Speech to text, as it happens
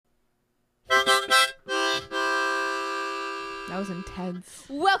That was intense.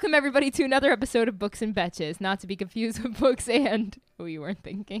 Welcome everybody to another episode of Books and Betches, not to be confused with books and who you weren't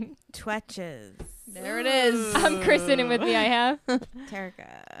thinking. Twetches. There it is. I'm Kristen, and with me I have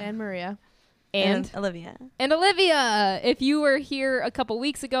Terica. And Maria. and Olivia. Olivia. If you were here a couple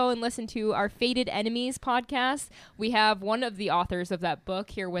weeks ago and listened to our Fated Enemies podcast, we have one of the authors of that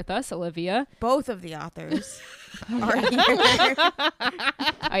book here with us, Olivia. Both of the authors are here.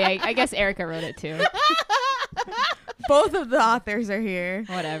 Oh yeah, I guess Erica wrote it too. Both of the authors are here.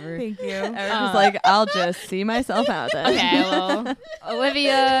 Whatever. Thank you. Erica's like, I'll just see myself out then. Okay, well,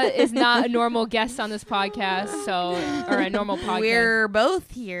 Olivia is not a normal guest on this podcast, or a normal podcast. We're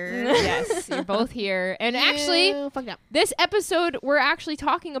both here. Yes, you're both here. And actually, fucked up. this episode, we're actually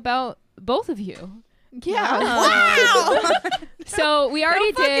talking about both of you. Yeah. Wow. So we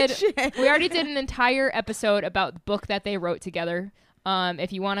already fucking did. shit. We already did an entire episode about the book that they wrote together.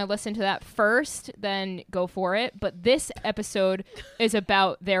 If you want to listen to that first, then go for it. But this episode is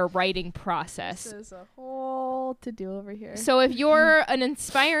about their writing process. There's a whole to-do over here. So if you're an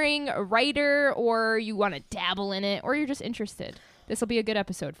inspiring writer, or you want to dabble in it, or you're just interested, this will be a good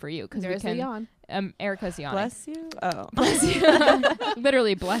episode for you because we There's a can. yawn. Erica's yawning. Bless you. Oh. Bless you.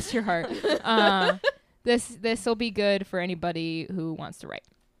 Literally, bless your heart. This will be good for anybody who wants to write.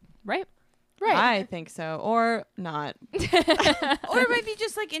 Right? Right. I think so, or not. Or it might be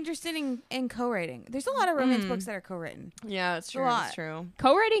just like interested in co-writing. There's a lot of romance books that are co-written. Yeah, it's true. lot. It's true.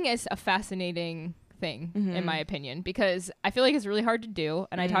 Co-writing is a fascinating thing, in my opinion, because I feel like it's really hard to do.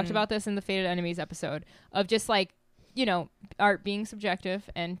 And I talked about this in the Fated Enemies episode of just like, art being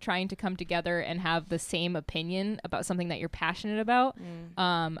subjective and trying to come together and have the same opinion about something that you're passionate about.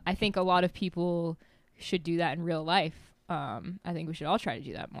 I think a lot of people should do that in real life. I think we should all try to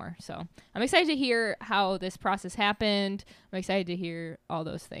do that more. So I'm excited to hear how this process happened. I'm excited to hear all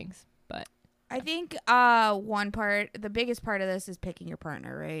those things. But I think the biggest part of this is picking your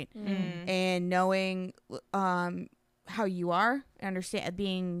partner, right? And knowing how you are, understand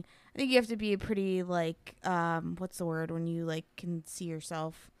I think you have to be a pretty like what's the word when you like can see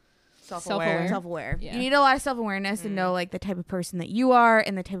yourself Self-aware. self-aware. Yeah. You need a lot of self-awareness and know like the type of person that you are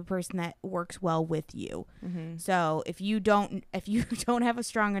and the type of person that works well with you. So if you don't have a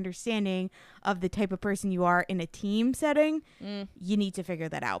strong understanding of the type of person you are in a team setting, you need to figure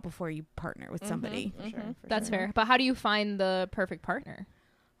that out before you partner with somebody. For sure. that's fair. But how do you find the perfect partner?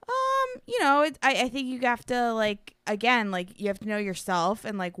 I think you have to like again like you have to know yourself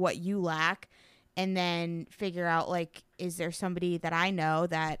and like what you lack, and then figure out like, is there somebody that I know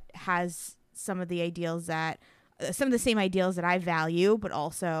that has some of the same ideals that I value, but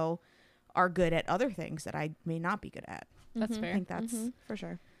also are good at other things that I may not be good at. That's I fair. think that's For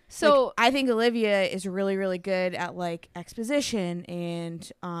sure. So like, I think Olivia is really, really good at like exposition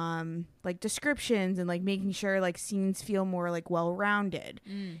and like descriptions and like making sure like scenes feel more like well-rounded.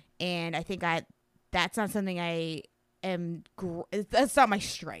 And I think that's not something I am. That's not my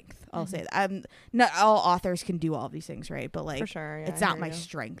strength. I'll say that. Not all authors can do all of these things, right? But like, For sure. Yeah, it's I not hear my you.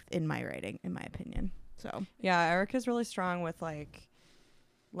 strength in my writing, in my opinion. So Yeah, Erica's really strong with like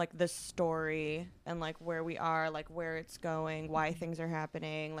the story and like where we are, like where it's going, why things are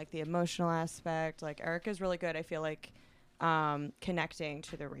happening, like the emotional aspect. Like Erica's really good, I feel like, connecting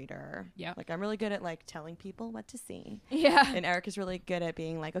to the reader. Yeah. Like I'm really good at like telling people what to see. yeah, And Erica's really good at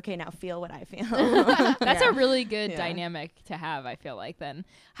being like, okay, now feel what I feel. that's a really good Yeah. dynamic to have. I feel like then.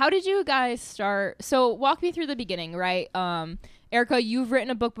 How did you guys start? So walk me through the beginning, right? Erica, you've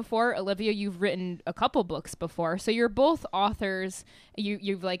written a book before. Olivia, you've written a couple books before. So you're both authors.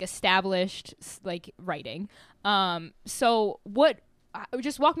 You've like established like writing. So what?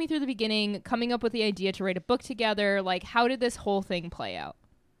 Just walk me through the beginning, coming up with the idea to write a book together. Like, how did this whole thing play out?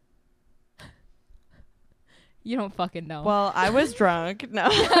 You don't fucking know. Well, I was drunk. No.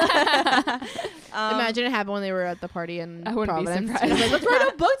 Imagine it happened when they were at the party in I wouldn't be Providence. surprised. Like, let's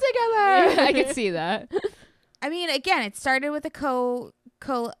write a book together. I could see that. I mean, again, it started with the collabs,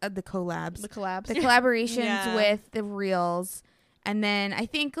 The collabs. the collaborations Yeah. with the reels, and then I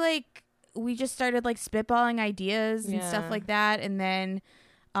think like we just started like spitballing ideas and stuff Yeah. like that, and then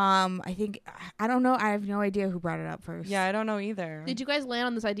I think I don't know, I have no idea who brought it up first. Yeah, I don't know either. Did you guys land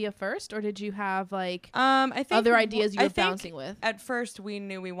on this idea first, or did you have like I think other ideas you I were think bouncing with? At first, we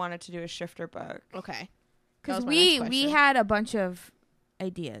knew we wanted to do a shifter book. Okay. because That was my next we question. had a bunch of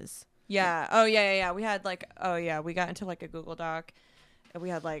ideas. Yeah. Oh, yeah. We had like, we got into like a Google Doc. And we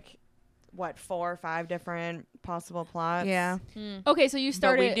had like, 4 or 5 different possible plots. Yeah, Okay, so you But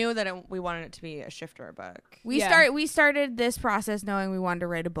started. we knew that we wanted it to be a shifter book. we started this process knowing we wanted to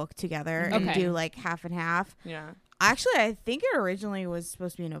write a book together and Okay. do like half and half. Yeah. Actually, I think it originally was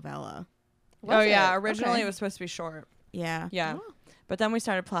supposed to be a novella. Oh, yeah. it? Originally, Okay. it was supposed to be short. Yeah. Yeah. Oh. But then we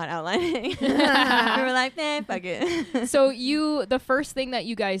started plot outlining. We were like, nah, fuck it. So the first thing that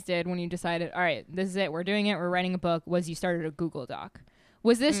you guys did when you decided, all right, this is it, we're doing it, we're writing a book, was you started a Google Doc.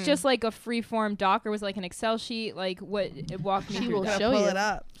 Was this just like a free form doc, or was it like an Excel sheet? Like what? Walk me She through will that. show pull you. it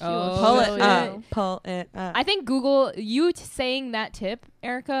up. Oh, Pull show it you. up. Pull it up. I think Google, saying that tip,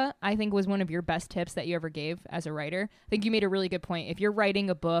 Erica, I think was one of your best tips that you ever gave as a writer. I think you made a really good point. If you're writing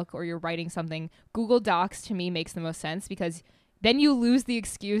a book or you're writing something, Google Docs to me makes the most sense, because then you lose the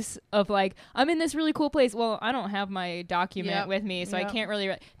excuse of like, I'm in this really cool place. Well, I don't have my document with me, so I can't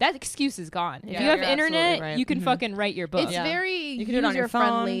really that excuse is gone. If you have you're internet, absolutely right. you can fucking write your book. It's very You can do it on your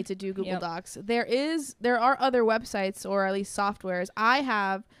user-friendly phone. to do Google Yep. Docs. There are other websites, or at least softwares. I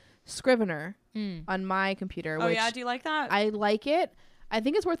have Scrivener on my computer. Oh, which yeah? Do you like that? I like it. I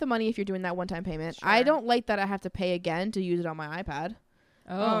think it's worth the money if you're doing that one-time payment. Sure. I don't like that I have to pay again to use it on my iPad.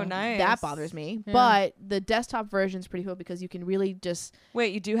 Oh, nice. That bothers me. Yeah. But the desktop version is pretty cool because you can really just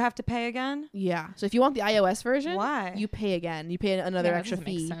Wait, you do have to pay again? So if you want the iOS version, Why? you pay again. You pay another Yeah, that extra doesn't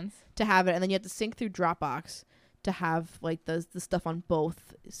make fee sense. to have it, and then you have to sync through Dropbox to have like the stuff on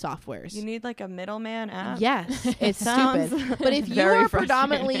both softwares. You need like a middleman app? Yes, it's Sounds stupid. But if you very are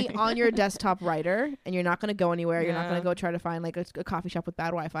predominantly frustrating. on your desktop writer and you're not going to go anywhere, you're not Yeah. going to go try to find like a coffee shop with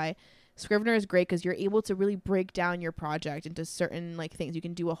bad Wi-Fi, Scrivener is great because you're able to really break down your project into certain like things. You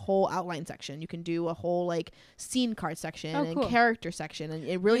can do a whole outline section. You can do a whole like scene card section Oh, and cool. character section, and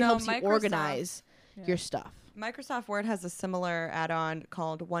it really You know, helps you Microsoft- organize Yeah. your stuff. Microsoft Word has a similar add-on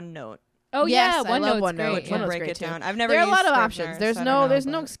called OneNote. Oh Yes, yeah, I love OneNote's OneNote. great. Which Yeah. will OneNote's break great it too. down. I've never There are a used lot of Scrivener, options. so There's I no don't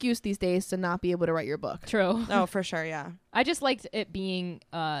know, but- excuse these days to not be able to write your book. True. Oh, for sure, yeah. I just liked it being.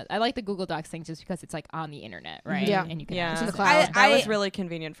 I like the Google Docs thing just because it's like on the internet, right? Yeah. and you can Yeah, It's in the access it. cloud. that was really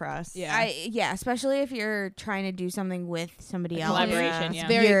convenient for us. Yeah. Especially if you're trying to do something with somebody A else. collaboration. Yeah. Yeah.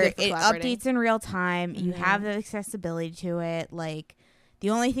 Very You're- good for it collaborating. updates in real time. You Mhm. have the accessibility to it. Like, the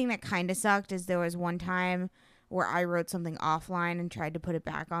only thing that kind of sucked is there was one time where I wrote something offline and tried to put it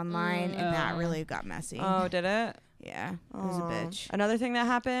back online, and that Oh. really got messy. Oh, did it? Yeah, it was a Oh. bitch. Another thing that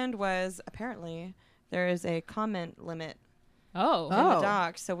happened was apparently there is a comment limit Oh. in the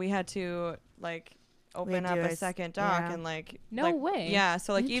doc, so we had to like open had up to a second doc yeah. and like No like, way. Yeah,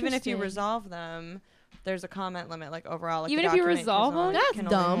 so like even if you Interesting. resolve them, there's a comment limit like overall. Like Even the if you document resolve them? That's can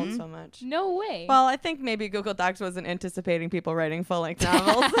only hold dumb. so much. No way. Well, I think maybe Google Docs wasn't anticipating people writing full-length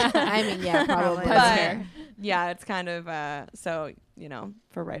novels. I mean, yeah, probably. That's But- fair. Yeah, it's kind of so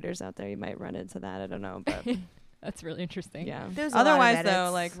for writers out there, you might run into that. I don't know, but That's really interesting. yeah. There's a lot of Otherwise, though,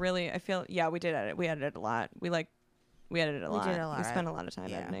 edits. like really, I feel we did edit. We edited a lot. We edited a We lot. did a lot. We spent a lot of time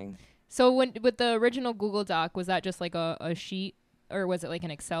Yeah. editing. So with the original Google Doc, was that just like a sheet, or was it like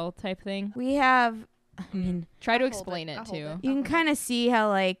an Excel type thing? We have, I mean, Try to I'll hold explain it. it I'll hold too. it. you can kind of see how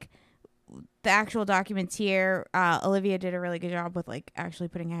like the actual documents here. Olivia did a really good job with like actually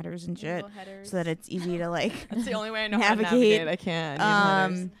putting headers and shit, so that it's easy to like. That's the only way I know Navigate. how to navigate. I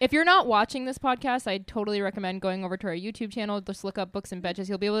can't. If you're not watching this podcast, I'd totally recommend going over to our YouTube channel. Just look up Books and Betches.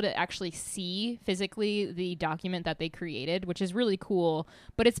 You'll be able to actually see physically the document that they created, which is really cool.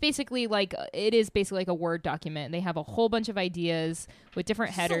 But it's basically like a Word document. They have a whole bunch of ideas with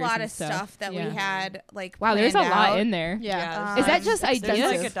different headers. a lot and of stuff that Yeah. we had like. Wow, there's a planned lot out. in there. Yeah. Is that just There's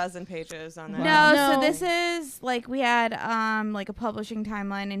ideas? like a dozen pages on there. No, Wow. so No. this is like we had like a publishing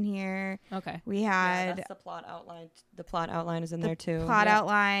timeline in here. Okay. We Yeah, had that's the plot outline. The plot outline is in the there too. plot Yeah.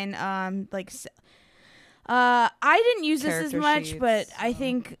 outline. I didn't use this as Character much, but sheets, I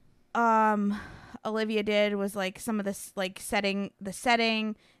think Olivia did was like some of this like setting, the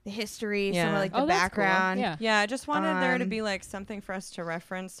history, some Yeah. of like Oh, the that's cool. background. Yeah. Yeah, I just wanted there to Um, be like something for us to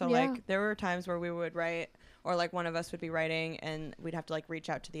reference. So Yeah. like there were times where we would write, or like one of us would be writing, and we'd have to like reach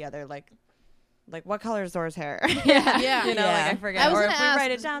out to the other, like what color is Zora's hair? Yeah. You know, Yeah. like I forget. I was Or gonna if we ask,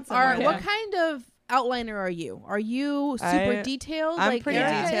 write it down Are, somewhere. Yeah. What kind of outliner are you? Are you super I- detailed? I'm like pretty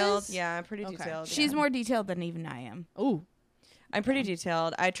Erica detailed. is? Yeah, I'm pretty Okay. detailed. She's yeah. more detailed than even I am. Ooh. I'm pretty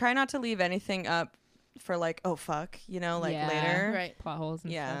detailed. I try not to leave anything up for like, oh fuck, like Yeah. later. Right. Plot holes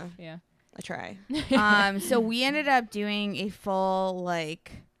and Yeah. stuff. Yeah. I try. So we ended up doing a full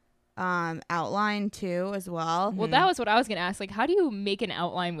like outline too as well. Well, that was what I was gonna ask. Like, how do you make an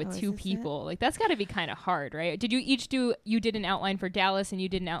outline with Oh, is two this it? people? Like, that's got to be kind of hard, right? Did you each do? You did an outline for Dallas, and you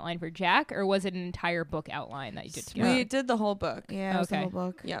did an outline for Jack, or was it an entire book outline that you did together? We did the whole book. Yeah, it was the Okay. whole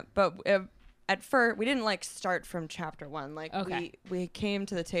book. Yeah, but at first we didn't like start from chapter 1. Like Okay. we came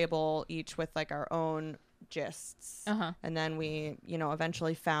to the table each with like our own gists. Uh-huh. And then we,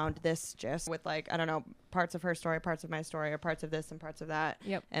 eventually found this gist with like, I don't know, parts of her story, parts of my story, or parts of this and parts of that.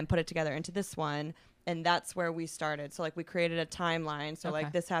 Yep. And put it together into this one. And that's where we started. So like we created a timeline. So Okay.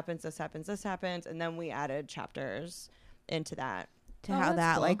 like this happens, this happens, this happens. And then we added chapters into that. to Oh, how that's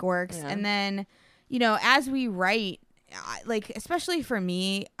that cool. like works. Yeah. And then, you know, as we write, like especially for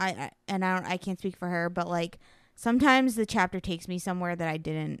me, I can't speak for her, but like sometimes the chapter takes me somewhere that I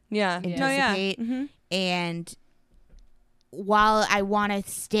didn't Yeah. Yeah. No, yeah. anticipate. Mm-hmm. And while I want to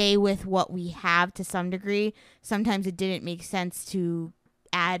stay with what we have to some degree, sometimes it didn't make sense to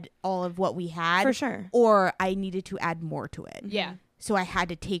add all of what we had, For sure. or I needed to add more to it. Yeah. So I had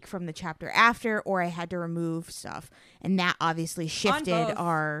to take from the chapter after, or I had to remove stuff, and that obviously shifted both.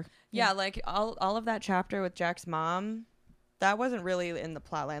 our. Yeah, like all of that chapter with Jack's mom, that wasn't really in the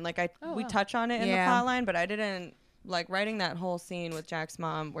plot line. Like we wow. touch on it in the Yeah. plot line, but I didn't like writing that whole scene with Jack's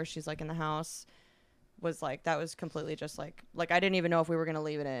mom where she's like in the house was like that was completely just like I didn't even know if we were gonna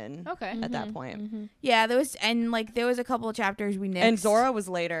leave it in Okay. at that point. Yeah, there was a couple of chapters we nixed. And Zora was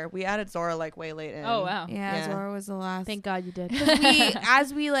later. We added Zora like way late in. Oh wow. Yeah, Yeah. Zora was the last. Thank God you did. as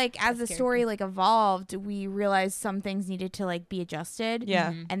the That's story like evolved, we realized some things needed to like be adjusted.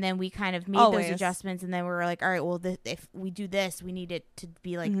 Yeah. Mhm. And then we kind of made Always. those adjustments, and then we were like, all right, well, if we do this, we need it to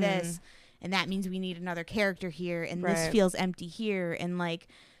be like Mhm. this, and that means we need another character here, and this Right. feels empty here, and like,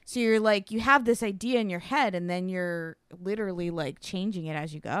 so you're like, you have this idea in your head, and then you're literally like changing it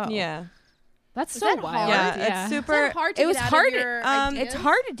as you go. Yeah. That's Is so that wild. hard? Yeah, it's Is super that hard to It was get out hard Of to- your It's ideas?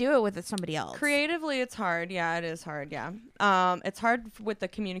 hard to do it with somebody else. creatively. It's hard. Yeah, it is hard. Yeah. It's hard with the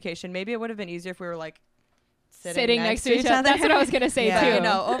communication. Maybe it would have been easier if we were like Sitting next to each other. That's what I was gonna say Yeah. too. But, you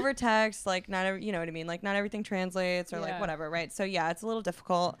know, over text, like not every, you know what I mean? Like not everything translates or Yeah. like whatever, right? So yeah, it's a little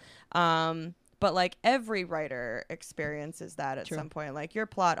difficult. But like every writer experiences that at True. some point. Like your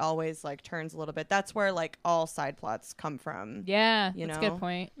plot always like turns a little bit. That's where like all side plots come from. Yeah, You that's a know? good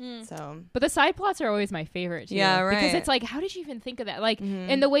point. So But the side plots are always my favorite too. Yeah, Because right. it's like, how did you even think of that? Like, Mhm.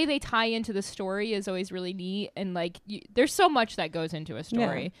 and the way they tie into the story is always really neat. And like, there's so much that goes into a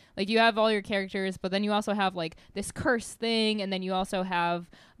story. Yeah. Like, you have all your characters, but then you also have like this curse thing, and then you also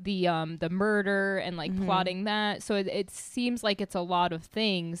have the murder and like Mhm. plotting that. So it seems like it's a lot of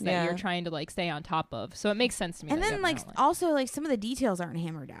things that Yeah. you're trying to like stay on top of. So it makes sense to me. And that you then have like an outline. also like some of the details aren't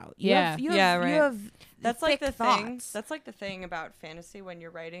hammered out. Yeah. You Yeah, have, right. You have that's like thick the thing. thoughts. That's like the thing about fantasy when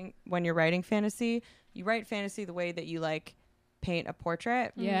you're writing fantasy, you write fantasy the way that you like paint a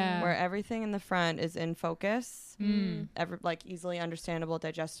portrait. Yeah. Where everything in the front is in focus. Mm. Like easily understandable,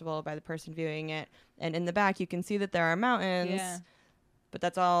 digestible by the person viewing it, and in the back you can see that there are mountains, Yeah. but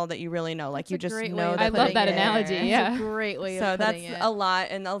that's all that you really know. Like That's you a just great way know of that I love putting that it. analogy. That's Yeah. a great way so of that's putting it. a lot,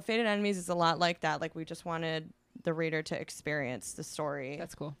 and the Fated Enemies is a lot like that. Like we just wanted the reader to experience the story,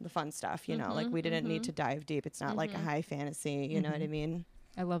 That's cool. the fun stuff, you know. Like we didn't need to dive deep. It's not like a high fantasy, you know what I mean?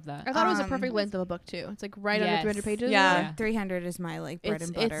 I love that. I thought it was a Um, perfect length of a book too. It's like right under Yes. 300 pages. Yeah. Yeah. 300 is my like bread It's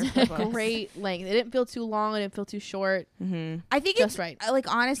and butter. it's for a books. great length. It didn't feel too long. It didn't feel too short. Mm-hmm. I think Just it's right.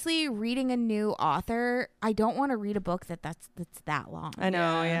 like honestly, reading a new author, I don't want to read a book that's that long. I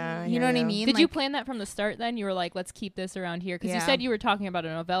know, Yeah. yeah. You know what I mean? Did you Like, plan that from the start then? You were like, let's keep this around here? Because you Yeah. said you were talking about a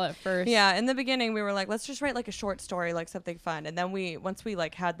novella at first. Yeah, in the beginning we were like, let's just write like a short story, like something fun. And then once we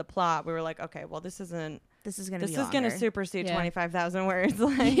like had the plot, we were like, okay, well this is gonna supersede Yeah. 25,000 words.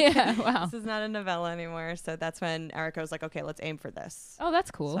 Like, Yeah, wow. this is not a novella anymore. So that's when Erica was like, okay, let's aim for this. Oh,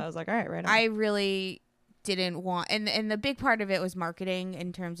 that's cool. So I was like, all right, right on. I really didn't want, and the big part of it was marketing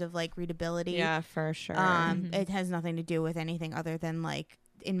in terms of like readability. yeah, for sure. Mhm. It has nothing to do with anything other than like,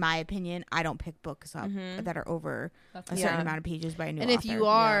 in my opinion, I don't pick books up Mhm. that are over That's a cool. certain Yeah. amount of pages by a new And if author. you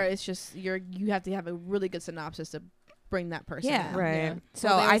are, it's just you have to have a really good synopsis to bring that person. Yeah. in. Right. So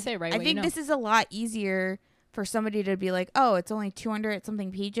Well, they I always say, write I what you think know. this is a lot easier for somebody to be like, oh, it's only 200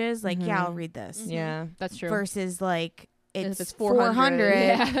 something pages. Like, yeah, I'll Mhm. read this. Yeah. That's true. Versus like And if it's it's 400. 400,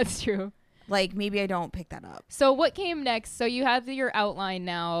 Yeah, that's true. Like maybe I don't pick that up. So what came next? So you have your outline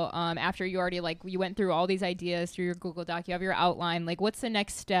now. After you already like you went through all these ideas through your Google Doc, you have your outline. Like, what's the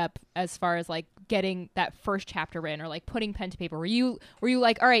next step as far as like getting that first chapter written or like putting pen to paper? Were you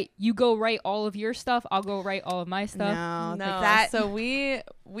like, all right, you go write all of your stuff, I'll go write all of my stuff? No, No, like that. so we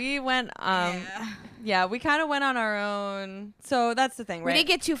went yeah, we kind of went on our own. So that's the thing, We right? didn't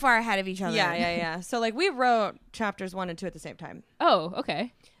get too far ahead of each other. yeah. So like we wrote chapters 1 and 2 at the same time. Oh,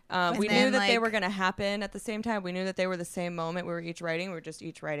 okay. We then, knew that they like- were going to happen at the same time. We knew that they were the same moment. We were each writing. We were just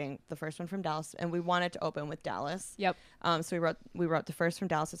each writing the first one from Dallas, and we wanted to open with Dallas. Yep. So we wrote the first from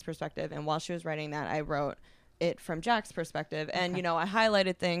Dallas's perspective, and while she was writing that, I wrote it from Jack's perspective. And you know, I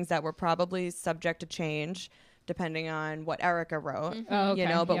highlighted things that were probably subject to change depending on what Erica wrote. Oh, okay. You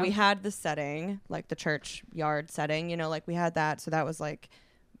know, but Yeah. we had the setting, like the church yard setting. You know, like we had that, so that was like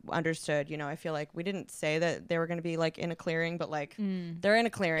understood. You know, I feel like we didn't say that they were going to be like in a clearing, but like they're in a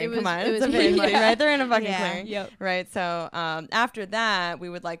clearing. It was- Come on, it it's was a big huge. thing, right? They're in a fucking Yeah. clearing, Yep. right? So after that, we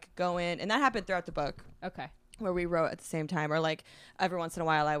would like go in, and that happened throughout the book. Okay. where we wrote at the same time, or like every once in a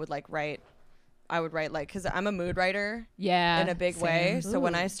while I would write like, because I'm a mood writer Yeah. in a big way. So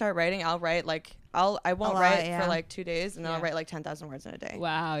when I start writing, I'll write like I won't write for like 2 days, and then I'll write like 10,000 words in a day.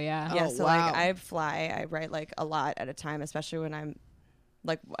 Wow. Yeah. Yeah, Oh, so wow. like I write like a lot at a time, especially when I'm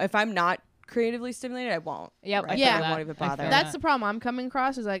like, if I'm not creatively stimulated, I won't. Yep. write. I feel I that. won't even I bother. feel That's that. the problem I'm coming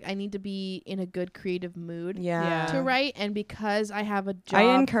across is like I need to be in a good creative mood Yeah. to write, and because I have a job,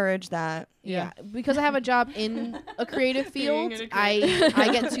 I encourage that. yeah, because I have a job in a creative field, I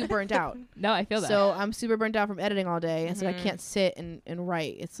get too burnt out. No, I feel that. So I'm super burnt out from editing all day, and so I can't sit and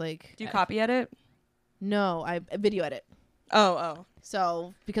write. It's like Do you copy edit? no, I video edit. Oh.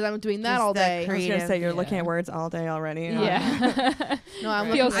 So because I'm doing that Just all the day, I was gonna Creative, say you're looking yeah. at words all day already. yeah. no, I'm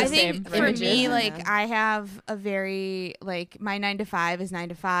Right. Feels looking the I same. think for Images. me, Yeah. like I have a very like my 9 to 5 is 9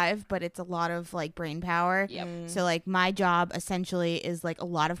 to 5, but it's a lot of like brain power. Yep. So like my job essentially is like a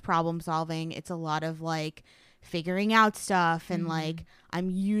lot of problem solving. It's a lot of like figuring out stuff, and like I'm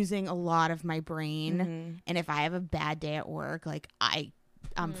using a lot of my brain. Mhm. And if I have a bad day at work, like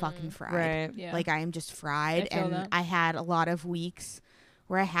I'm fucking fried. Right. Yeah. Like I am just fried, I feel and that. I had a lot of weeks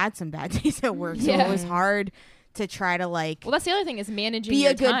where I had some bad days at work, so Yeah. it was hard to try to like Well, that's the other thing is managing be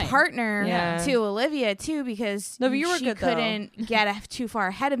your a good time. partner Yeah. to Olivia too, because No, but you were she good, though. couldn't get too far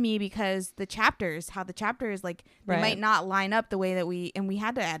ahead of me because how the chapters like they Right. might not line up the way that we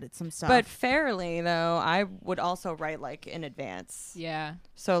had to edit some stuff. But fairly though, I would also write like in advance. Yeah.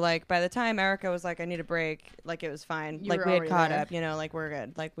 So like by the time Erica was like, I need a break, like it was fine. You like were we had already caught there. up, you know, like we're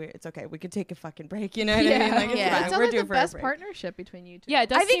good. Like it's okay. We could take a fucking break. You know what I mean? Yeah. Like it's Yeah. fine. It sounds We're like due the for best a break. partnership between you two. Yeah, it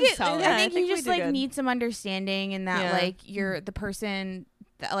does I think seem solid. Yeah, I think I think you we just did like good. need some understanding, and that Yeah. like you're the person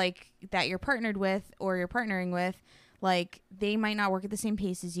that like that you're partnered with or you're partnering with, like they might not work at the same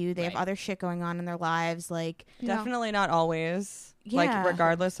pace as you. They have Right. other shit going on in their lives. Like Definitely not always. Yeah. Like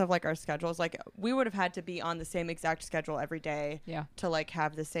regardless of like our schedules, like we would have had to be on the same exact schedule every day Yeah. to like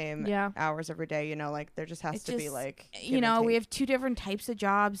have the same Yeah. hours every day. You know, like there just has It's to be just, like give you and know, we take. have two different types of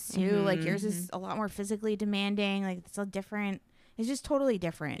jobs too. Like Mhm. yours is a lot more physically demanding. Like it's a different. It's just totally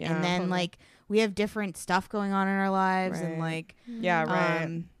different. Yeah, and then totally. like we have different stuff going on in our lives, and Right. like Yeah,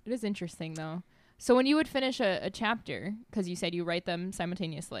 right. It is interesting though. So when you would finish a chapter, because you said you write them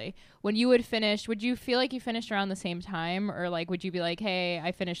simultaneously, when you would finish, would you feel like you finished around the same time, or like would you be like, hey,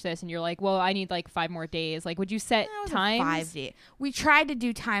 I finished this, and you're like, well, I need like 5 more days? Like, would you set that was a times? 5 day. We tried to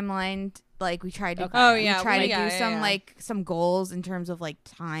do timeline. Like we tried to. Okay. Oh, we yeah, tried we- to yeah, do yeah, some yeah. like some goals in terms of like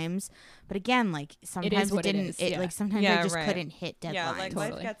times, but again, like sometimes what it didn't. is, yeah. Like sometimes Yeah, I just right. couldn't hit deadlines. Yeah, like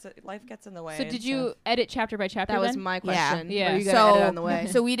Totally. life gets in the way. So and did stuff. you edit chapter by chapter? That was then? my Yeah. question. Yeah. Were you gonna So- edit on the way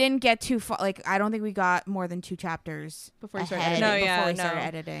So we didn't get too far. Like I don't think we got more than 2 chapters before you started ahead editing? No, yeah, before we no. started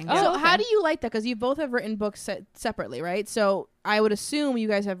editing. Oh, So okay. how do you like that? Because you both have written books separately, right? So I would assume you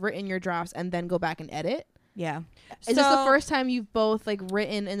guys have written your drafts and then go back and edit. Yeah. Is this the So- first time you've both like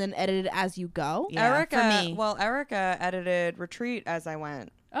written and then edited as you go? Yeah, Erica, for me. well, Erica edited Retreat as I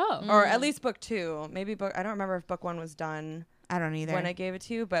went, Oh. or at least book 2. Maybe book. I don't remember if book 1 was done I don't either. when I gave it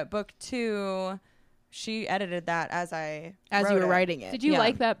to you, but book 2, she edited that as I As wrote you were it. writing it. Did you Yeah.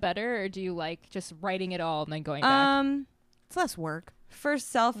 like that better, or do you like just writing it all and then going back? It's less work. For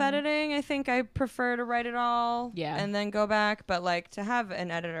self-editing, I think I prefer to write it all, Yeah. and then go back. But like to have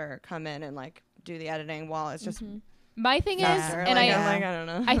an editor come in and like do the editing while it's just My thing is, faster, and like, I I'm like, I don't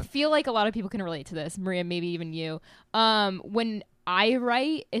know. I feel like a lot of people can relate to this. Maria, maybe even you. When I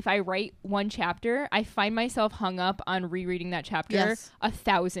write, if I write one chapter, I find myself hung up on rereading that chapter Yes.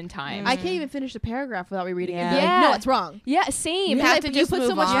 1,000 times. I can't even finish the paragraph without rereading it. Yeah. And be like, Yeah. no, it's wrong. Yeah, same. You And have I- to you just put so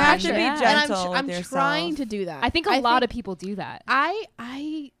move much on. You have to pressure. be Yeah. And gentle I'm with yourself. trying to do that. I think a lot of people do that.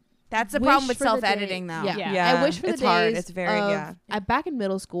 I That's the wish problem with for the self-editing, day- though. Yeah. Yeah. Yeah, I wish for the it's hard. days It's very- of- yeah. back in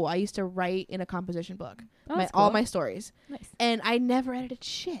middle school, I used to write in a composition book. Oh, that's All cool. my stories. Nice. And I never edited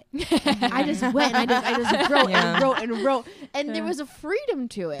shit. I just went and I just wrote Yeah. and wrote and wrote. And there was a freedom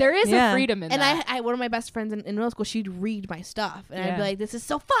to it. There is Yeah. a freedom in and that. I one of my best friends in middle school, she'd read my stuff. And I'd Yeah. be like, this is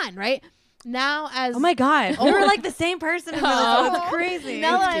so fun, right? Now as Oh my god, Oh. we were like the same person. In middle school. Oh. It's crazy.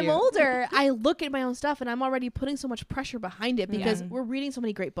 now that That's I'm cute. older, I look at my own stuff and I'm already putting so much pressure behind it because Yeah. we're reading so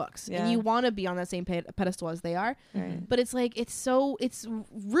many great books Yeah. and you want to be on that same pedestal as they are. Right. But it's like it's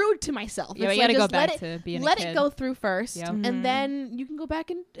rude to myself. Yeah, It's you like, gotta go just back let to it, being a let kid. it go through first, Yeah. Mhm. and then you can go back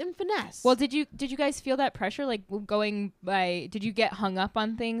and finesse. Well, did you guys feel that pressure, like going by? Did you get hung up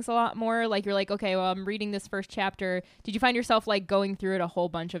on things a lot more? Like you're like, okay, well, I'm reading this first chapter. Did you find yourself like going through it a whole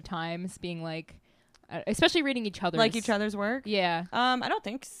bunch of times, being like, especially reading each other's. Like each other's work? Yeah. I don't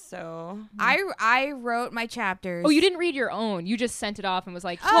think so. I wrote my chapters. Oh, you didn't read your own. You just sent it off and was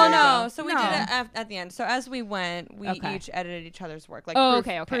like, Oh, Well, "Here you no. go." So we No. did it at the end. So as we went, we Okay. each edited each other's work. Like Oh,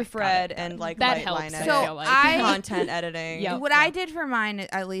 okay. Got proofread it. and like That light helps, line I edit. So feel like. Content editing. Yep. What I did for mine,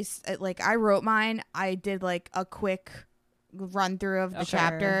 at least, like I wrote mine. I did like a quick run through of the Okay.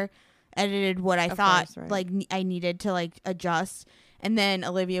 chapter, edited what I Of thought course, right. like I needed to like adjust, and then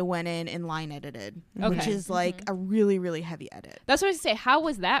Olivia went in and line edited, which Okay. is like a really really heavy edit. That's what I was gonna say. How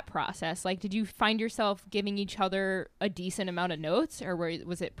was that process? Like, did you find yourself giving each other a decent amount of notes, or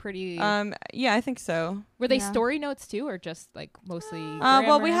was it pretty? Yeah, I think so. were they yeah. story notes too, or just like mostly?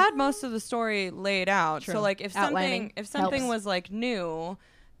 Well, we grammar? had most of the story laid out. True. So like if Outlining something helps. was like new,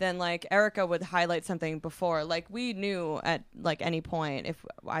 then like Erica would highlight something before. Like we knew at like any point if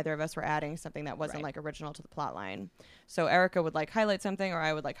either of us were adding something that wasn't Right. like original to the plot line. So Erica would like highlight something, or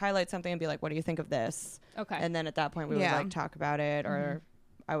I would like highlight something and be like, "What do you think of this?" Okay. And then at that point we Yeah. would like talk about it, or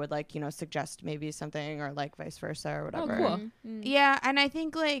I would like suggest maybe something, or like vice versa or whatever. cool. Yeah, and I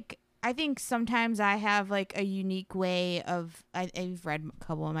think sometimes I have like a unique way of I've read a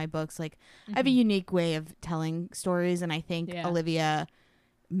couple of my books, like I have a unique way of telling stories, and I think Yeah. Olivia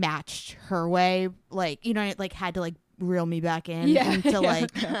matched her way, like like had to like reel me back in Yeah. into like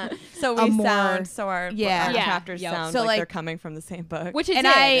So A we more- sound so our Yeah. our Yeah. chapters Yep. sound So, like, like- they're coming from the same book. Which it and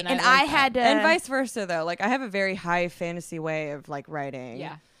did, I and and like I that. had to And vice versa though. Like I have a very high fantasy way of like writing.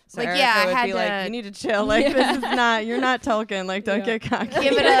 Yeah. So Like, Erica yeah, I would had be like, to- "You need to chill. Like this is not. You're not Tolkien. Like don't Yeah. get cocky.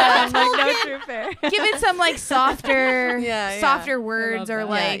 Give it a- I'm like no true fair. give it some like softer Yeah, yeah. softer I words love or that.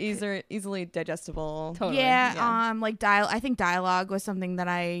 like easily digestible. Totally. Yeah, Yeah. like I think dialogue was something that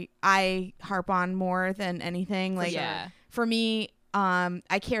I harp on more than anything. Like yeah. for me,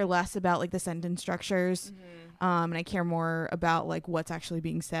 I care less about like the sentence structures. And I care more about like what's actually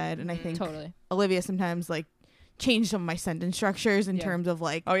being said. And I think Totally. Olivia sometimes like changed some of my sentence structures in Yeah. terms of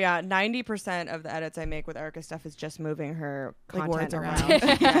like Oh yeah, 90% of the edits I make with Erica stuff is just moving her Like, content words around.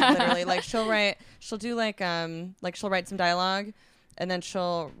 around. Yeah, literally. Like she'll do like she'll write some dialogue, and then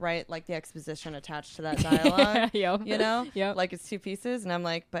she'll write like the exposition attached to that dialogue. Yep. You know, Yep. like it's two pieces, and I'm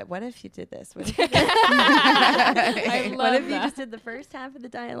like, but what if you did this? What if you, I what love if you that. just did the first half of the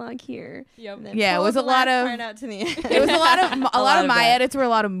dialogue here? Yep. and then Yeah, it pulled was the a lot last of- part out to the end. it was a lot of A lot of my that. edits were a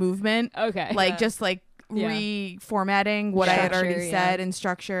lot of movement. Okay. Like Yeah. just like Yeah. reformatting what I had already Structure, said yeah. and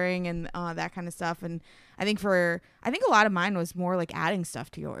structuring and that kind of stuff. And I think a lot of mine was more like adding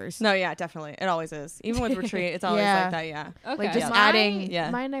stuff to yours. No, yeah, definitely. It always is. Even with retreat, it's always Yeah. like that. Yeah. Okay. Like just Yeah. adding. Yeah.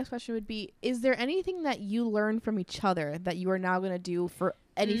 My next question would be: is there anything that you learned from each other that you are now going to do for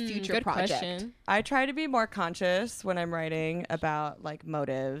any future good project? question. I try to be more conscious when I'm writing about like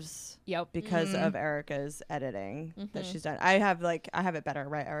motives Yep. because of Erica's editing that she's done. I have it better,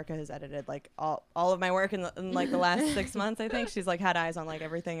 right? Erica has edited like all of my work in like the last 6 months. I think she's like had eyes on like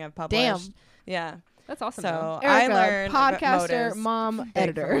everything I've published. Damn. Yeah. That's awesome. So Erica, I learned about podcaster, motives. mom, Big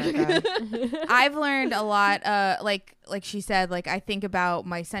editor. for Erica. I've learned a lot. Like she said, like I think about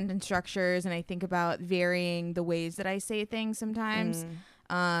my sentence structures and I think about varying the ways that I say things sometimes.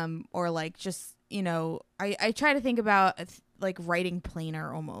 Or like just I try to think about like writing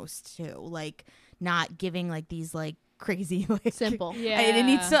plainer almost too, like not giving like these like crazy like Simple. Yeah.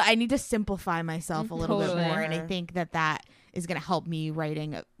 I need to simplify myself a little Totally. bit more, and I think that is going to help me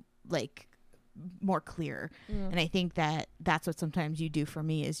writing like more clear. And I think that's what sometimes you do for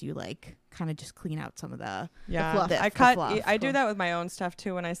me is you like kind of just clean out some of the Yeah. fluff, I the cut fluff. I do that with my own stuff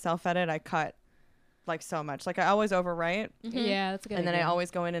too when I self-edit. I cut like so much. Like I always overwrite. Yeah, that's a good. And then I idea.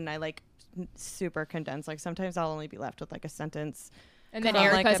 always go in and I like super condense. Like sometimes I'll only be left with like a sentence. And then cut,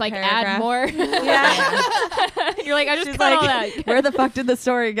 like, Erica's a like, add paragraph. more. Yeah. You're like, I just She's cut all like, that. Where the fuck did the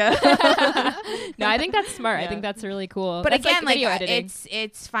story go? No, I think that's smart. I Yeah. think that's really cool. But That's again, like video editing.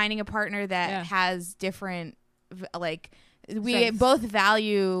 it's finding a partner that Yeah. has different like we Strengths. both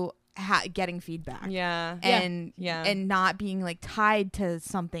value getting feedback. Yeah. And Yeah. and not being like tied to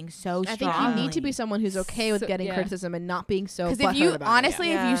something so I strong. think you need to be someone who's okay with So- getting yeah. criticism and not being so. because if butthurt you about honestly,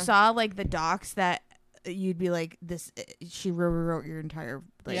 if Yeah. you saw like the docs that you'd be like this, she rewrote your entire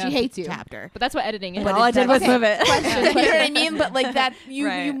like, Yeah. She hates you. chapter. But that's what editing is. And all I did was okay. move it. you know what I mean? But like that, you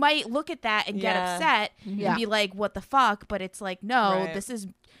Right. might look at that and get Yeah. upset Yeah. and be like, "What the fuck?" But it's like, no, Right. this is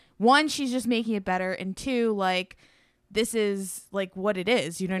one. She's just making it better, and two, like this is like what it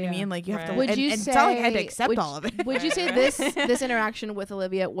is. You know what I Yeah. mean? Like you have to. Right. Would and, you and it's not like I had to say- accept would- all of it. Would you say this interaction with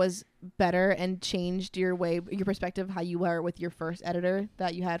Olivia was better and changed your perspective, how you were with your first editor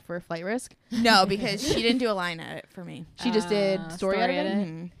that you had for Flight Risk? No, because she didn't do a line edit for me. She just did story story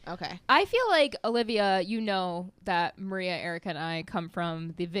editing? Mhm. Okay. I feel like Olivia, you know that Maria, Erica, and I come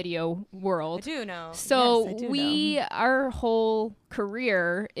from the video I world. do know. So Yes, I do we, know. our whole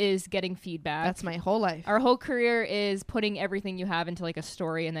career is getting feedback. That's my whole life. Our whole career is putting everything you have into like a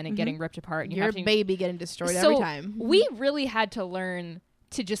story and then it getting ripped apart. And you Your have to, baby getting destroyed So every time. we really had to learn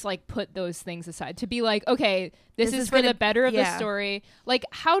to just like put those things aside, to be like, okay, this is for gonna- the better of the yeah. story. Like,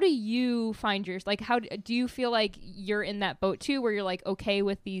 how do you find yours? Like, how do you feel like you're in that boat too, where you're like okay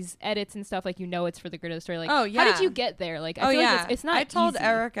with these edits and stuff? Like, you know, it's for the good of the story. Like, Oh, how did yeah. you get there? Like, I Oh feel yeah, like it's not. I told easy.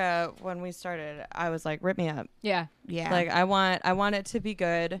 Erica when we started, I was like, "Rip me up." Yeah. Yeah. Like I want it to be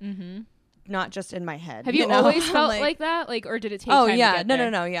good, Mm-hmm. not just in my head. Have you know? always I'm felt like that? Like, or did it take? Oh time yeah, To get no,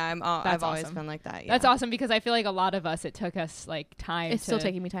 there? no, yeah. I've That's always awesome. been like that. Yeah. That's awesome because I feel like a lot of us, it took us like time. It's to, still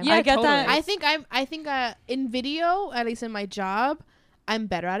taking me time. Yeah, I get that. totally. I think in video, at least in my job, I'm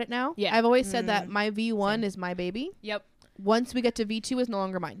better at it now. Yeah. I've always said that Mm. my V1 Same. is my baby. Yep. Once we get to V2, it's no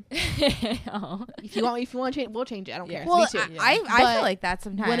longer mine. Oh. If you want to change, we'll change it. I don't Yeah. care. well, It's V2. Yeah. I But feel like that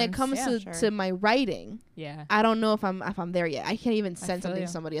sometimes. when it comes Yeah, to, sure. to my writing, Yeah. I don't know if I'm there yet. I can't even send feel something you.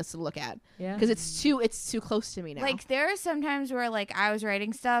 to somebody else to look at Yeah. because it's too close to me now. Like there are some times where like I was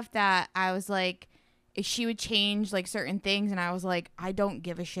writing stuff that I was like, if she would change like certain things, and I was like, I don't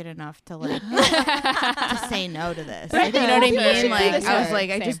give a shit enough to like to say no to this. Like, you know what I People should mean? be Like this I was way. like,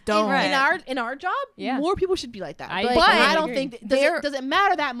 I Same. just don't. Right. in our job, Yeah. more people should be like that. I But totally I don't agree. think There- does it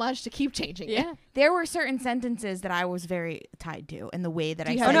matter that much to keep changing it. Yeah. There were certain sentences that I was very tied to in the way that Do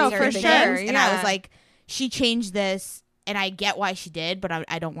I you said have Oh, no, certain for things, sure, and I was yeah. like, she changed this, and I get why she did, but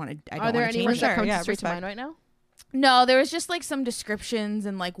I don't want to. I don't Are there wanna any change ones it. that Sure, come yeah, straight to respect. mind right now? No, there was just like some descriptions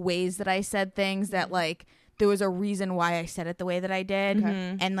and like ways that I said things that like there was a reason why I said it the way that I did.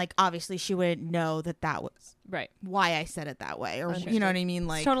 Mhm. And like obviously she wouldn't know that was Right. why I said it that way, or Understood. you know what I mean?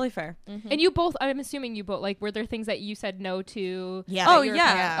 Like It's totally fair. And you both, I'm assuming you both, like, were there things that you said no to? yeah. Oh that you're-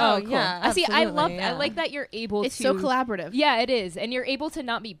 yeah. Oh, Oh cool. yeah. I see. I love. absolutely, I yeah. like that you're able It's to. so collaborative. Yeah, it is, and you're able to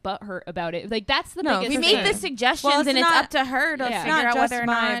not be butthurt about it. Like that's the No, biggest. we for made thing. the sure. suggestions, Well, it's and it's not- up to her to Yeah. figure Not out just whether or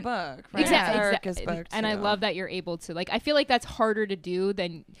my not. book, right? Exactly. It's Erica's book, And I too. love that you're able to. Like, I feel like that's harder to do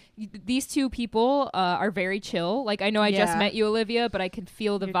than these two people are very chill. Like, I know I just Yeah. met you, Olivia, but I can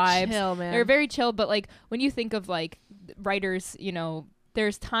feel the You're vibes. chill, man. They're very chill, but like when you think of like writers, you know,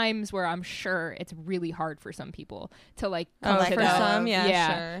 there's times where I'm sure it's really hard for some people to like come Oh, to for that. some,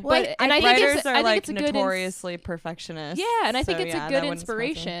 yeah, sure. But Well, and I think Writers it's, are I think like it's a good notoriously perfectionist. yeah, and I think so, it's yeah, a that good wouldn't surprise me.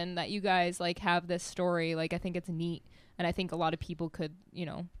 inspiration that you guys like have this story. Like I think it's neat, and I think a lot of people could, you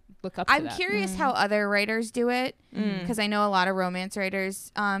know, look up to I'm that. curious how other writers do it Mm. because I know a lot of romance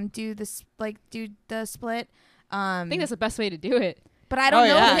writers do this do the split. I think that's the best way to do it. But I don't Oh,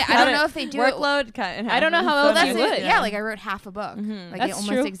 know. yeah. If they, I Cut don't it. know if they do it. Workload cut in half. I don't know how Well, else that's you it. would. Yeah, like I wrote half a book. Mhm. Like That's almost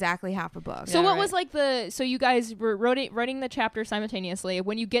true. exactly half a book. So Yeah, what was right. like so you guys were writing the chapter simultaneously.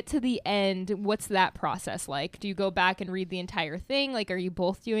 When you get to the end, what's that process like? Do you go back and read the entire thing? Like, are you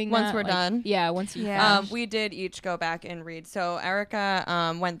both doing Once that? we're Like, done? Yeah, once you Yeah. finish. We did each go back and read. So Erica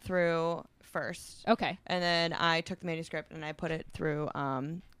went through first, Okay. and then I took the manuscript and I put it through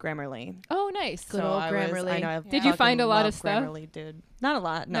Grammarly. Oh, nice. Good old I Grammarly. know I Did you find fucking a lot love of stuff? Grammarly, dude. Not a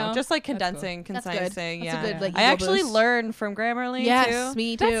lot. No, No? just like That's condensing, That's good. concising. That's yeah. a good, like, I ego actually boost. learned from Grammarly Yes, too.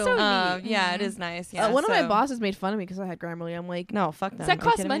 me too. That's so neat. Yeah, it is nice. Yeah, One of my so- bosses made fun of me because I had Grammarly. I'm like, No, fuck them. Does that Are you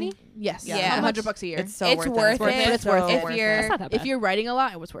cost kidding money? me? yes, Yeah. How $100 a year. It's so It's worth worth it. it. But it's so worth it. If you're- That's not that bad. if you're writing a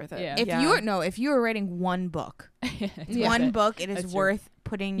lot, it was worth it. Yeah. if Yeah. you were writing one book, It's Yeah. worth one it. book, it is That's true. worth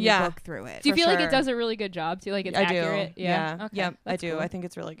putting Yeah. your book through it. Do you for feel like sure. it does a really good job? Do you like it's I accurate? do. Yeah. Okay. Yep, I That's do. cool. I think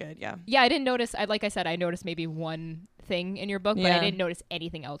it's really good. Yeah. Yeah, I didn't notice. Like I said, I noticed maybe one thing in your book, but I Yeah. didn't notice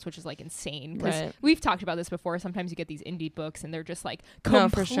anything else, which is like insane. Because Right. we've talked about this before. Sometimes you get these indie books and they're just like No,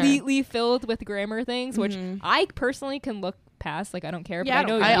 for sure. completely filled with grammar things, which Mhm. I personally can look past. Like I don't care. Yeah,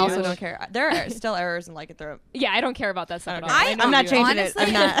 but I know I you I also do. don't care. There are still errors and like it through. Yeah, I don't care about that stuff at all. Okay. I know I'm not you. changing it. Honestly,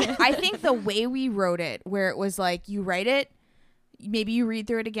 I'm not. I think the way we wrote it, where it was like you write it, maybe you read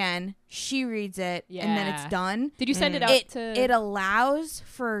through it again, she reads it, and then it's Yeah. done. Did you send it Mm. out to? It allows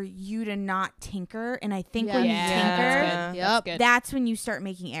for you to not tinker, and I think when you yeah, tinker, that's good. Yep. That's good. that's when you start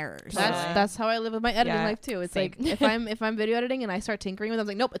making errors. Totally. That's how I live with my editing Yeah. life too. It's Same. like if I'm video editing and I start tinkering with it, I'm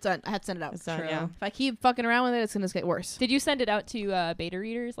like, nope, it's done. I had to send it out. It's done, True. yeah. If I keep fucking around with it, it's gonna get worse. Did you send it out to beta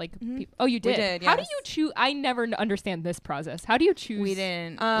readers? Like, Mhm. oh, you did. did, How do yes. you choose? I never understand this process. How do you choose? We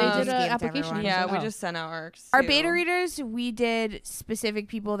didn't. They just did gave a it to application. everyone. Yeah, we Oh. just sent out ARCs. Our too. beta readers, we did specific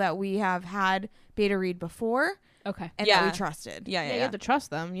people that we have had beta read before. Okay. and Yeah. that we trusted. Yeah, Yeah, you have to trust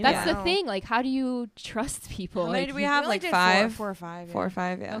them. You That's know? the thing. Like, how do you trust people? How many Like, do we you- have? We only Like did 5? 4 or 5. 4 or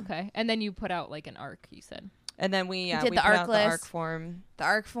 5, yeah. Okay. And then you put out like an arc, you said. And then we did we the put ARC out the list. ARC form. The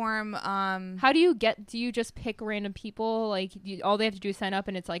ARC form. How do you just pick random people? Like, all they have to do is sign up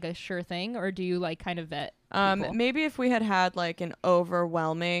and it's like a sure thing? Or do you like kind of vet people? Maybe if we had like an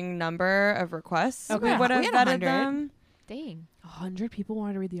overwhelming number of requests, Okay. we would have We had vetted 100. them. Dang. 100 people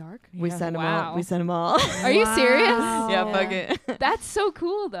wanted to read the arc. We Yeah. sent them Wow. all. We sent them all. Are you serious? Yeah, fuck it. That's so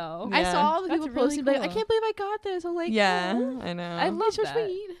cool, though. Yeah. I saw all the That's people really posting like, I cool. can't believe I got this. I'm like, Yeah, oh, I know. I love it's so that.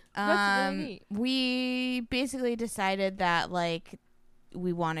 sweet. That's really neat. We basically decided that like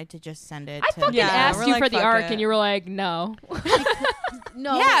we wanted to just send it. I to fucking Yeah, asked we're you like, for the fuck arc it. and you were like, no.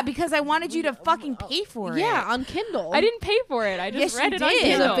 No. Yeah, because I wanted you to fucking pay for it. Yeah, on Kindle. I didn't pay for it. I just Yes, read you it on did. It's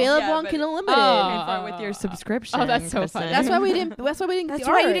Kindle. available Yeah, on but- Kindle Unlimited. Oh. Pay for it with your subscription. Oh, that's so Kristen. funny. That's why we didn't. That's why we didn't. That's get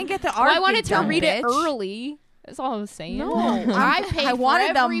the why you arc. didn't get the Well, arc. I wanted you to dumb read it bitch. early. That's all I was saying. No, I paid. I wanted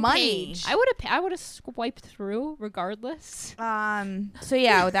for the every money. page. I would have swiped through regardless. So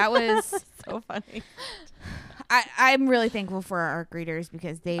yeah, that was. So funny. I'm really thankful for our ARC readers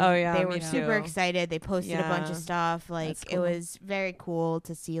because they Oh, yeah, they me were super too. excited. They posted a bunch Yeah. of stuff. Like That's it cool. was very cool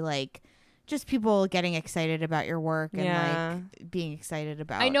to see like just people getting excited about your work and Yeah. like being excited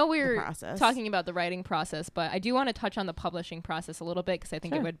about. I know we the were process. talking about the writing process, but I do want to touch on the publishing process a little bit because I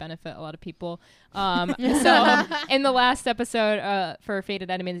think it Sure. would benefit a lot of people. So in the last episode for Fated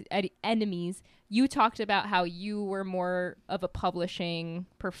Enemies, you talked about how you were more of a publishing,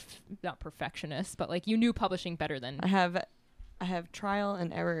 not perfectionist, but like you knew publishing better than, I have trial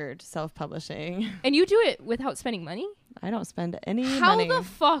and error self-publishing. and you do it without spending money. I don't spend any How money. the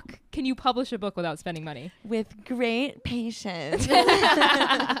fuck can you publish a book without spending money? With great patience.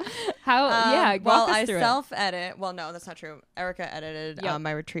 How? Yeah, walk well, us I through it. self-edit. Well, no, that's not true. Erica edited Yep.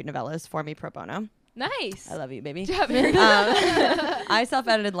 my retreat novellas for me pro bono. Nice. I love you, baby. Yeah, very I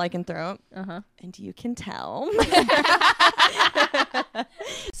self-edited Lycanthrope, Uh-huh. and you can tell.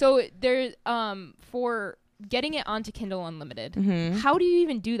 So there, for getting it onto Kindle Unlimited, Mhm. how do you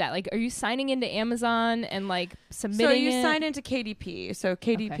even do that? Like, are you signing into Amazon and like submitting So you it? sign into KDP. So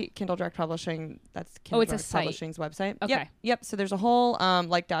KDP, Okay. Kindle Direct Publishing. That's Oh, Kindle it's a Direct site. Publishing's website. Okay. Yep. So there's a whole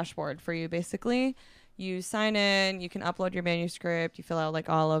like dashboard for you. Basically, you sign in. You can upload your manuscript. You fill out like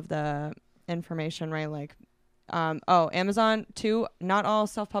all of the information, right? Like, Amazon too. Not all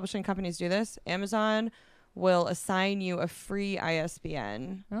self-publishing companies do this. Amazon will assign you a free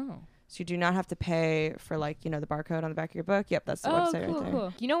ISBN. Oh. So you do not have to pay for the barcode on the back of your book. Yep, that's the website cool, right there.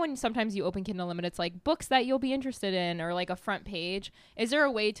 cool. You know when sometimes you open Kindle Unlimited, it's like books that you'll be interested in or like a front page. Is there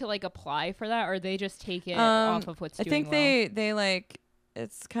a way to like apply for that, or they just take it off of what's I doing think well? they like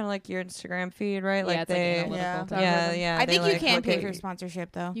it's kind of like your Instagram feed, right? Yeah, Like it's like they analytical Yeah. type. yeah. I they, think you like, can look pay at for your-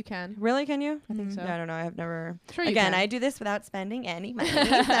 sponsorship though. You can. Really? Can you? I think so. I don't know. I have never. Sure you Again, can. I do this without spending any money, so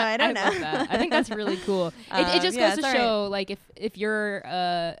I don't know. love that. I think that's really cool. It just Yeah, goes to it's all show, like, if you're,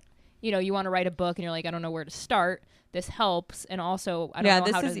 you want to write a book and you're like, I don't know where to start, this helps. And also, I don't know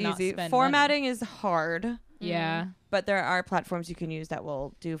this how is to not easy. spend Formatting is hard, money. Yeah. but there are platforms you can use that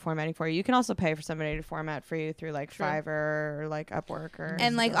will do formatting for you. You can also pay for somebody to format for you through like True. Fiverr or like Upwork or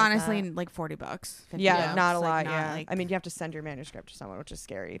And like something honestly, that. like $40. $50. Yeah, not a Like, lot. not, Yeah, like- I mean, you have to send your manuscript to someone, which is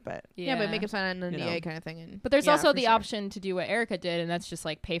scary, but Yeah, but make him sign an You NDA know. kind of thing. And But there's Yeah, also for the sure. option to do what Erica did, and that's just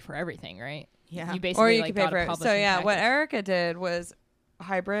like pay for everything, right? Yeah. You basically or you like can pay got for a it. So publishing yeah, what package. Erica did was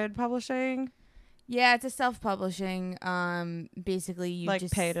hybrid publishing, Yeah, it's a self-publishing. Basically, you like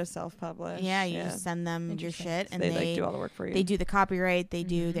just pay to self-publish. Yeah, you just send them your Interesting. shit, So and they they like do all the work for you. they do the copyright, they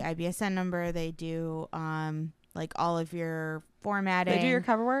do Mhm. the IBSN number, they do like all of your formatting. They do your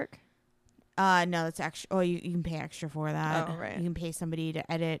cover work. No, that's extra. Oh, you can pay extra for that. Oh, right. You can pay somebody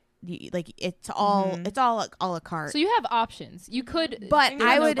to edit. Like it's all Mhm. it's all a la carte. So you have options. You could, But And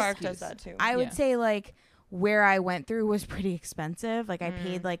I Kindle would- Bark does that too. I would Yeah. say like where I went through was pretty expensive. Like I Mm.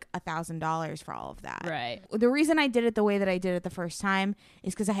 paid like $1,000 for all of that. right. The reason I did it the way that I did it the first time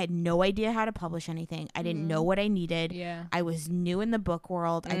is because I had no idea how to publish anything. I didn't know what I needed. Yeah. I was new in the book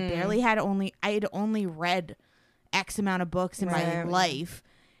world. I Mm. barely had I had only read X amount of books in my Right. life.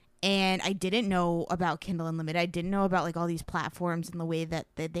 And I didn't know about Kindle Unlimited. I didn't know about like all these platforms and the way that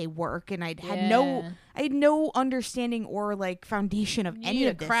they work. And I had no understanding or like foundation of you any need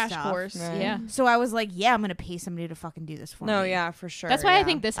of a this crash stuff. course. Right. Yeah. So I was like, yeah, I'm gonna pay somebody to fucking do this for No, me. yeah, for sure. That's why I yeah.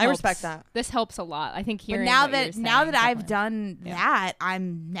 think this I helps. respect that. This helps a lot. I think But hearing now what you're that saying, I've definitely. done Yeah. that,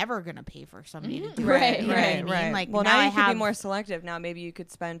 I'm never gonna pay for somebody to do Right, it. You know what I right, mean? right. Like Well, now now I you could have be more selective. Now maybe you could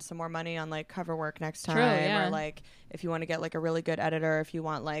spend some more money on like cover work next time, True, yeah. or like if you want to get like a really good editor, if you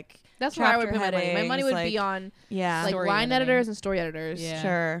want like That's where I would chapter put my money. My money headings, would be like- on yeah. like Story line editing. editors and story editors. Yeah.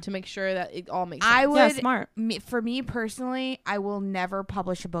 Sure. To make sure that it all makes sense. I would Yeah, smart. for me personally, I will never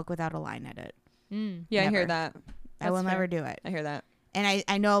publish a book without a line edit. Yeah, I hear Never. that. I will That's never fair. do it. I hear that. And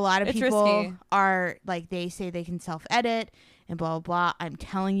I know a lot of It's people risky. are like, they say they can self-edit and blah, blah, blah. I'm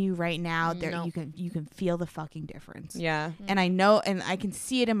telling you right now, there No. you can feel the fucking difference. Yeah. And I know, and I can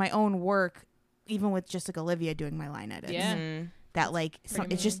see it in my own work, even with just like Olivia doing my line edits. Yeah. Mhm. That like,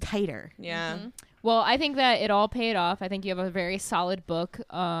 it's just tighter. Yeah. Well, I think that it all paid off. I think you have a very solid book.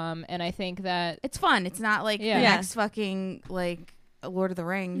 And I think that It's fun. It's not like Yeah. the Yeah. next fucking like Lord of the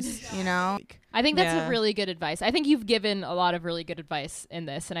Rings, you know? I think that's Yeah. a really good advice. I think you've given a lot of really good advice in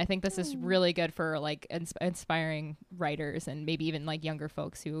this, and I think this is really good for like inspiring writers and maybe even like younger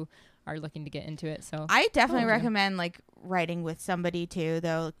folks who are looking to get into it. So I definitely Thank you. recommend like writing with somebody too,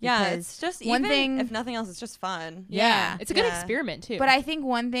 though. Yeah. because It's just one even thing, if nothing else, it's just fun. yeah. it's a good Yeah. experiment too. But I think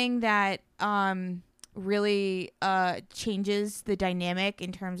one thing that really changes the dynamic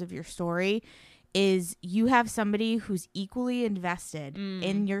in terms of your story is you have somebody who's equally invested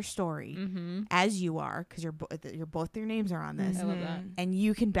in your story as you are, because you're both their names are on this, I love that. and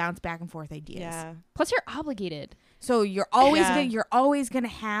you can bounce back and forth ideas. Yeah. Plus, you're obligated. So you're always Yeah. you're always gonna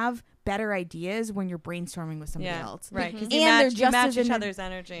have better ideas when you're brainstorming with somebody Yeah. else. Right. Because And you they're match, just as each in- other's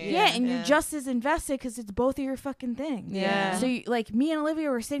energy. Yeah, and you're just as invested because it's both of your fucking thing. Yeah. So like me and Olivia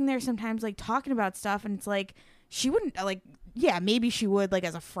were sitting there sometimes like talking about stuff, and it's like she wouldn't like. Yeah, maybe she would like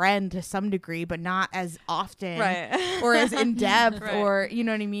as a friend to some degree, but not as often, Right. or as in depth, Right. or you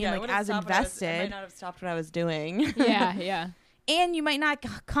know what I mean, Yeah, it like wouldn't as stop what I invested. might not have stopped what I was doing. Yeah, yeah. And you might not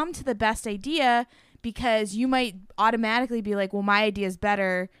come to the best idea because you might automatically be like, well, my idea is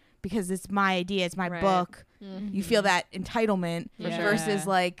better because it's my idea, it's my Right. book. You feel that entitlement For sure. versus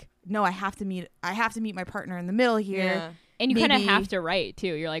like, no, I have to meet my partner in the middle here. Yeah. And you kind of Maybe- have to write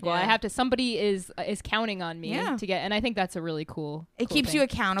too. You're like, well, I Yeah. have to. Somebody is counting on me Yeah. to get, and I think that's a really cool. It cool keeps thing. you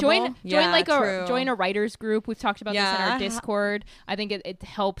accountable. Join Yeah, like true. join a writers group. We've talked about this in Yeah. our Discord. I think it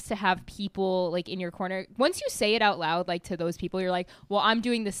helps to have people like in your corner. Once you say it out loud, like to those people, you're like, well, I'm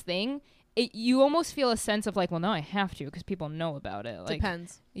doing this thing. You almost feel a sense of like, well, no, I have to because people know about it. Like,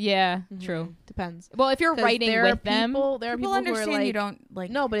 Depends. yeah, true. Depends. Well, if you're 'Cause writing there with are them, people, there are People people who are understand like, you don't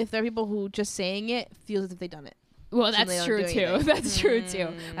like. no, but if there are people who just saying it feels as if they've done it. well, so they that's don't true do too. anything. That's true too.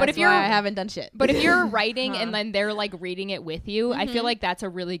 But That's if you're why I haven't done shit. But if you're writing Huh. and then they're like reading it with you, I feel like that's a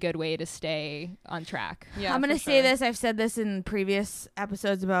really good way to stay on track. Yeah, I'm gonna for say sure. this. I've said this in previous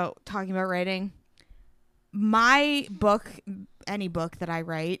episodes about talking about writing. My book, any book that I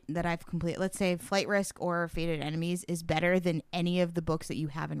write that I've completed, let's say Flight Risk or Fated Enemies, is better than any of the books that you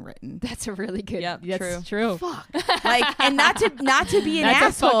haven't written. That's a really good. Yep, that's true. fuck. Like, and not to be an That's a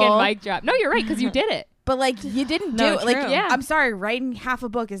asshole, fucking mic drop. No, you're right because you did it. but like you didn't No, do like. true. Yeah. I'm sorry, writing half a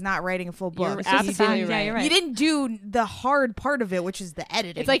book is not writing a full book. You're So you absolutely didn't- right. you're right. You didn't do the hard part of it, which is the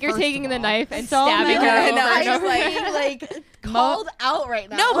editing. It's like you're first taking of the all. knife and So stabbing many- her I over know, and I over. was like called out right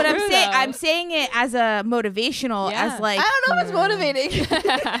now. No, but True, though. I'm saying it as a motivational, Yeah. as like, I don't know if it's motivating.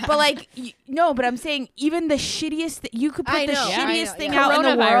 but like, no, but I'm saying even the shittiest, you could put I the know, yeah, I shittiest know, thing yeah. out in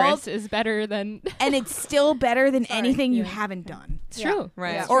the world, Coronavirus is better than. and it's still better than Sorry, anything you yeah. haven't done. It's Yeah. true.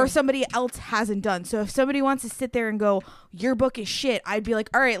 Right. Yeah. Or somebody else hasn't done. So if somebody wants to sit there and go, your book is shit, I'd be like,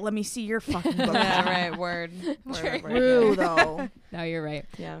 all right, let me see your fucking book. Yeah, right. Word. Word. True though. No, you're right.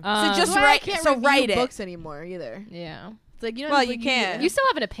 Yeah. Um, just That's why I write- can't so review write it. books anymore either. Yeah. It's like, you know, Well, it's you like can't. You still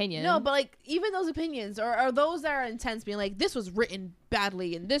have an opinion. No, but like even those opinions or those that are intense, being like, this was written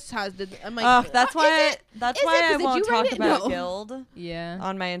badly and this has the. I'm like, Oh, that's is why. it? That's Is it? why 'Cause I did won't you write talk it? about No. Guild Yeah.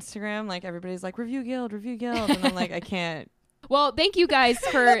 on my Instagram. Like everybody's like review Guild, and I'm like I can't. Well, thank you guys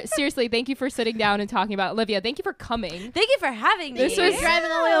for seriously. Thank you for sitting down and talking about Olivia. Thank you for coming. Thank you for having This was-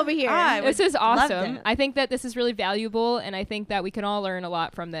 driving all the way over here. This is loved awesome. it. I think that this is really valuable, and I think that we can all learn a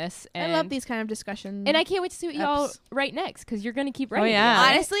lot from this. I And love these kind of discussions. And I can't wait to see what y'all Eps. write next because you're gonna keep writing. yeah.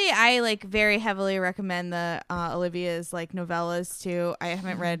 again. Honestly, I like very heavily recommend the Olivia's like novellas too. I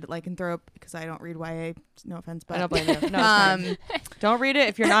haven't read Lycanthrope because I don't read YA. No offense, but I don't blame you. No, it's fine. um, Don't read it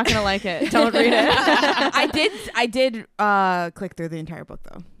if you're not gonna like it. Don't read it. I did click through the entire book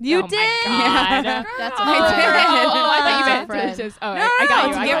though. You Oh did. my God. That's Oh, a I did. I thought you That's a meant friend. to just. Oh, No, I got no,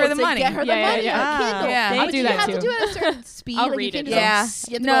 you. to I give got her you. the money. Get her the Yeah, money. yeah, on Kindle. yeah. But I'll do you that have too. to do it at a certain speed. I'll like, read you it, can't though. Yeah. just-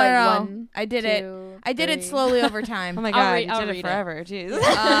 You have to No, go like no, no. one, I did it. two, I did it three. slowly over time. Oh my I'll god, read- you I'll did read it it. forever. Jeez.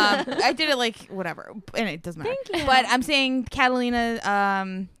 I did it like whatever, and it doesn't matter. Thank you. But I'm saying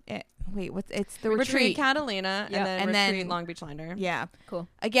Catalina. Wait, what's it's the retreat? Catalina, Yep. and then And retreat then- Long Beach Liner. Yeah. Cool.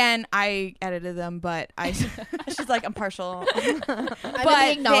 Again, I edited them, but I. She's like, I'm partial. I did the But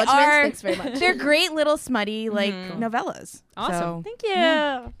they acknowledgements. are- Thanks very much. They're great little smutty like Mhm. novellas. Awesome. So, Thank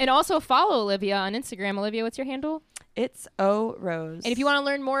you. And also follow Olivia on Instagram. Olivia, what's your handle? It's O Rose. And if you want to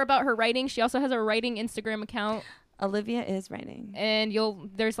learn more about her writing, she also has a writing Instagram account. Olivia is writing. And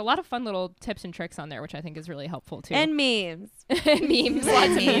there's a lot of fun little tips and tricks on there, which I think is really helpful too. And memes. Memes,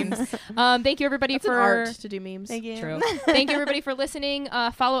 lots of memes. Thank you everybody That's for an art to do memes. Thank you. True. Thank you everybody for listening.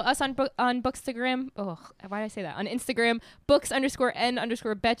 Follow us on Bookstagram. Oh, why did I say that? On Instagram,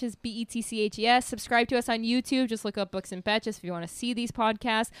 books_n_betches, BETCHES. Subscribe to us on YouTube. Just look up Books and Betches if you want to see these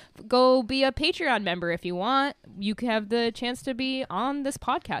podcasts. Go be a Patreon member if you want. You can have the chance to be on this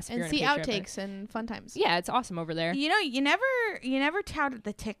podcast if And you're see a Patreon member. outtakes and fun times. Yeah, it's awesome over there. You know, you never touted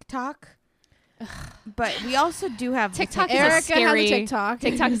the TikTok, but we also do have TikTok the is a Erica has scary a TikTok.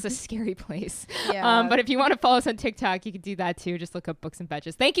 TikTok is a scary place. Yeah. But if you want to follow us on TikTok, you can do that too. Just look up Books and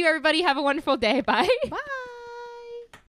Betches. Thank you, everybody. Have a wonderful day. Bye. Bye.